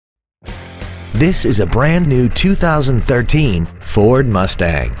This is a brand new 2013 Ford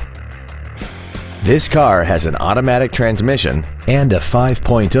Mustang. This car has an automatic transmission and a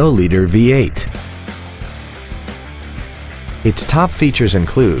 5.0-liter V8. Its top features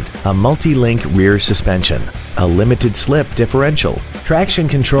include a multi-link rear suspension, a limited slip differential, traction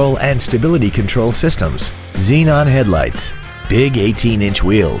control and stability control systems, xenon headlights, big 18-inch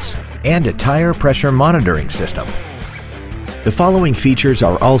wheels, and a tire pressure monitoring system. The following features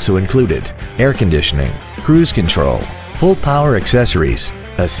are also included: air conditioning, cruise control, full power accessories,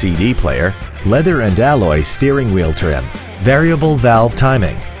 a CD player, leather and alloy steering wheel trim, variable valve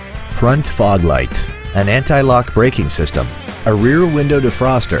timing, front fog lights, an anti-lock braking system, a rear window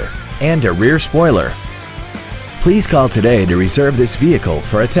defroster, and a rear spoiler. Please call today to reserve this vehicle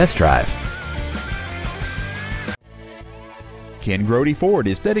for a test drive. Ken Grody Ford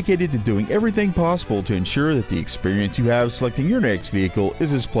is dedicated to doing everything possible to ensure that the experience you have selecting your next vehicle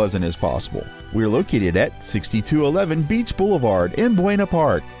is as pleasant as possible. We are located at 6211 Beach Boulevard in Buena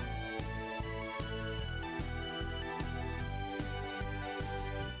Park.